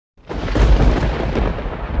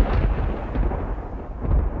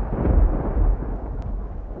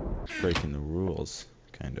breaking the rules,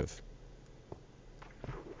 kind of.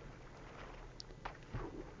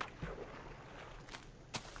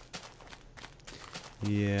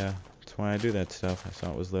 Yeah, that's why I do that stuff. I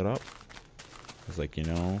saw it was lit up. I was like, you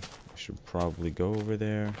know, I should probably go over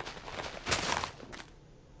there.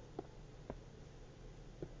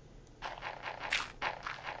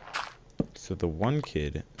 So the one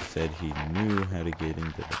kid said he knew how to get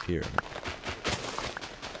into the pyramid.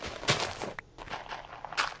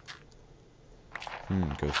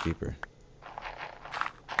 Goes deeper.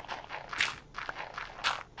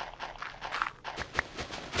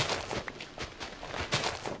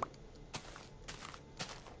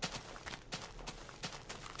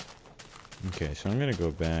 Okay, so I'm gonna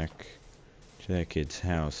go back to that kid's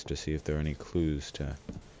house to see if there are any clues to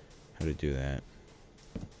how to do that.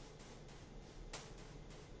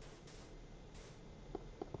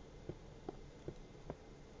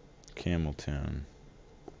 Cameltown.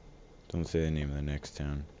 Don't say the name of the next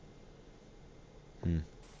town. I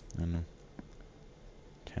don't know.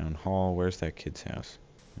 Town Hall. Where's that kid's house?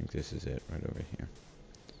 I think this is it, right over here.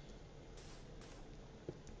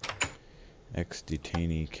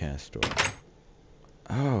 Ex-detainee Castor.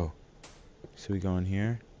 Oh! So we go in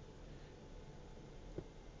here.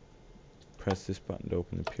 Press this button to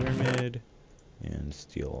open the pyramid. And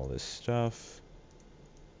steal all this stuff.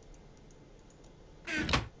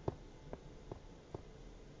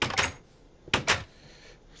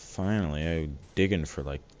 Finally, I was digging for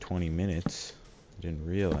like 20 minutes. I didn't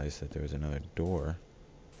realize that there was another door.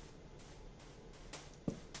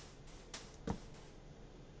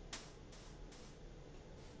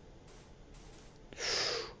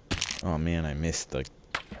 Oh man, I missed, like,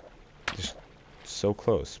 just so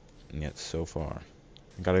close, and yet so far.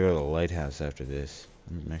 I gotta go to the lighthouse after this.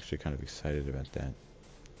 I'm actually kind of excited about that.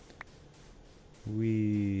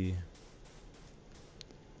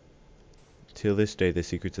 Till this day, the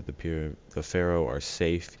secrets of the Pharaoh are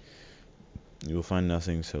safe. You will find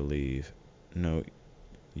nothing, so leave. No,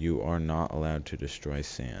 you are not allowed to destroy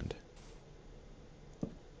sand.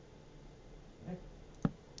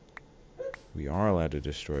 We are allowed to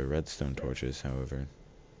destroy redstone torches, however.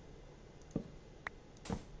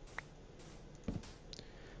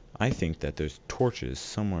 I think that there's torches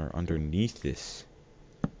somewhere underneath this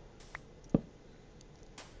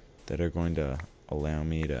that are going to allow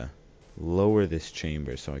me to lower this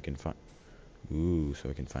chamber so I can find... Ooh, so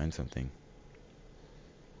I can find something.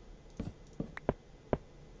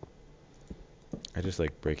 I just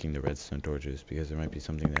like breaking the redstone torches because there might be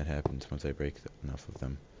something that happens once I break enough of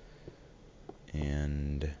them.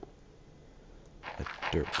 And a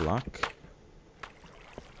dirt block,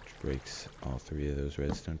 which breaks all 3 of those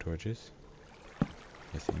redstone torches,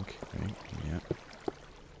 I think, right? Yeah.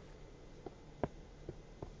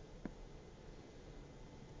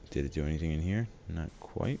 Did it do anything in here? Not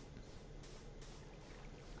quite.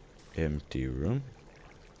 Empty room.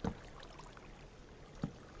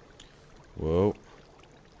 Whoa.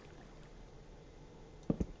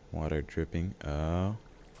 Water dripping. Oh.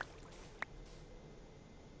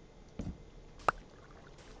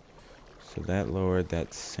 So that lowered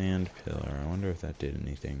that sand pillar. I wonder if that did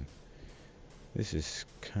anything. This is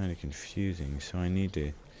kind of confusing, so I need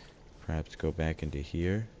to perhaps go back into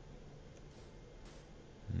here.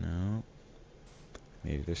 No.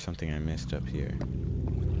 Maybe there's something I missed up here.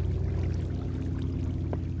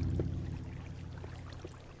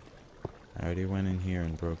 I already went in here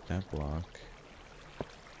and broke that block.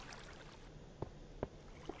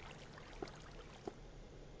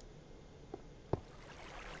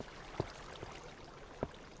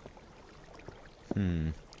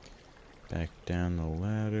 Back down the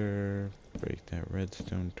ladder, break that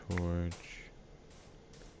redstone torch.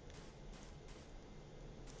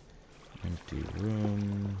 Empty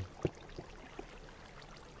room.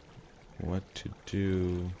 What to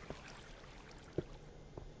do?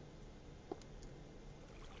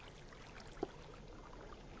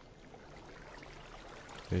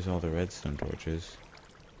 There's all the redstone torches.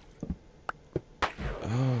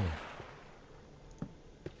 Oh.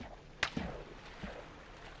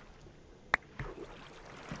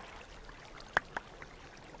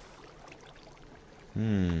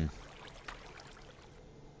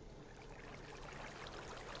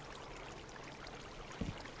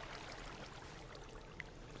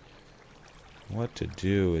 What to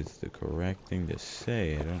do is the correct thing to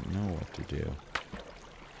say. I don't know what to do.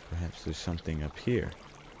 Perhaps there's something up here.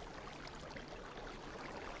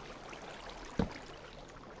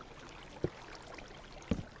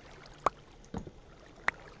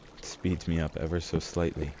 It speeds me up ever so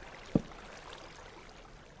slightly.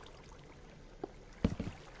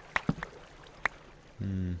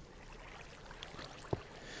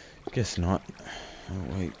 Guess not.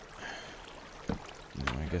 Oh, wait. No,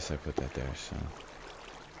 I guess I put that there, so...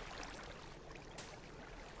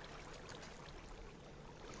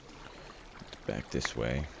 Back this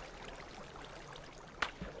way.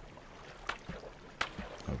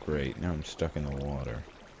 Oh, great. Now I'm stuck in the water.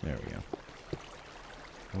 There we go.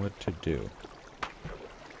 What to do?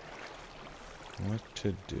 What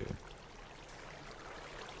to do?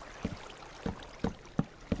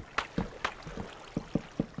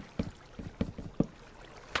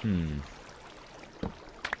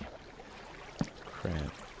 Crap.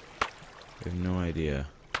 I have no idea.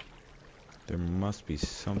 There must be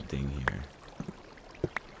something here.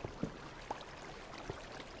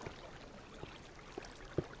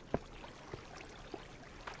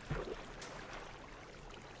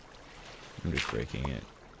 I'm just breaking it.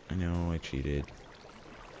 I know I cheated.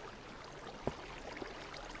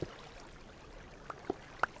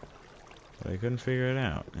 But I couldn't figure it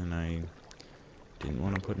out, and I didn't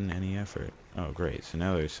want to put in any effort. Oh, great. So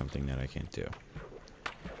now there's something that I can't do.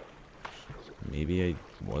 Maybe I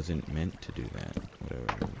wasn't meant to do that, whatever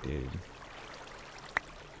I did.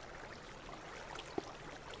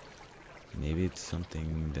 Maybe it's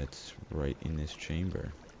something that's right in this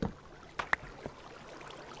chamber.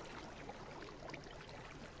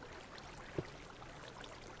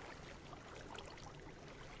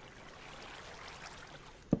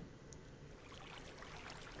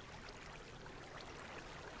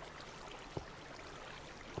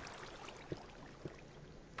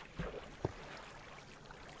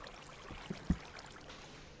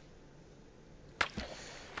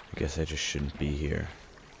 I guess I just shouldn't be here.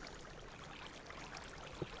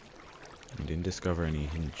 I didn't discover any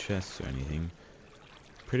hidden chests or anything.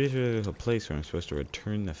 Pretty sure there's a place where I'm supposed to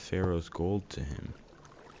return the Pharaoh's gold to him.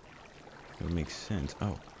 That would make sense.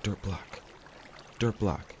 Oh, dirt block. Dirt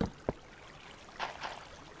block.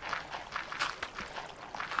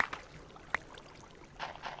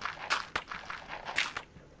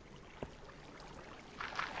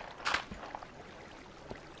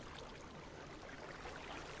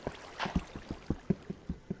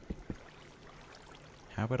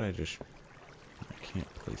 How about I just... I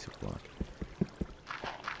can't place a block.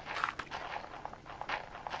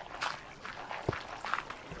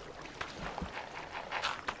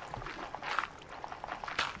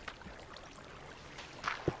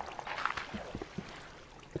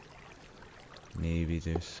 Maybe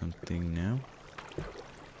there's something now?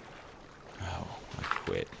 Oh, I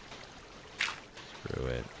quit. Screw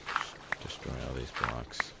it. Just destroy all these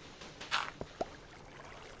blocks.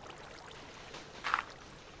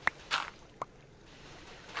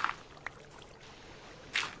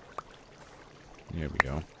 There we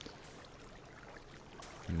go.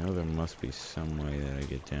 I know there must be some way that I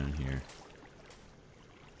get down here.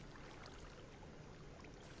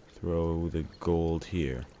 Throw the gold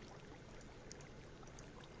here.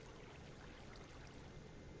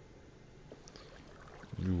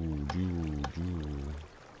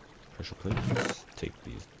 Pressure plates. Take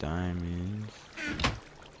these diamonds.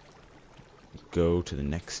 Go to the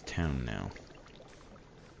next town now.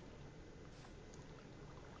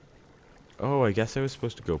 Oh, I guess I was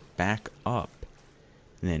supposed to go back up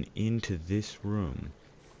and then into this room,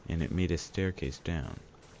 and it made a staircase down.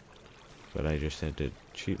 But I just had to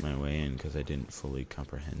cheat my way in because I didn't fully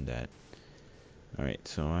comprehend that. Alright,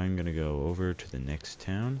 so I'm gonna go over to the next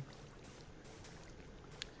town.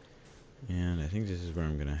 And I think this is where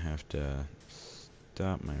I'm gonna have to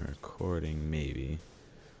stop my recording, maybe.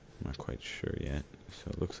 I'm not quite sure yet. So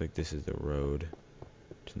it looks like this is the road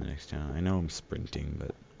to the next town. I know I'm sprinting,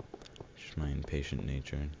 but just my impatient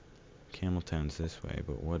nature. Cameltown's this way,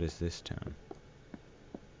 but what is this town?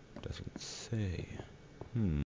 Doesn't say.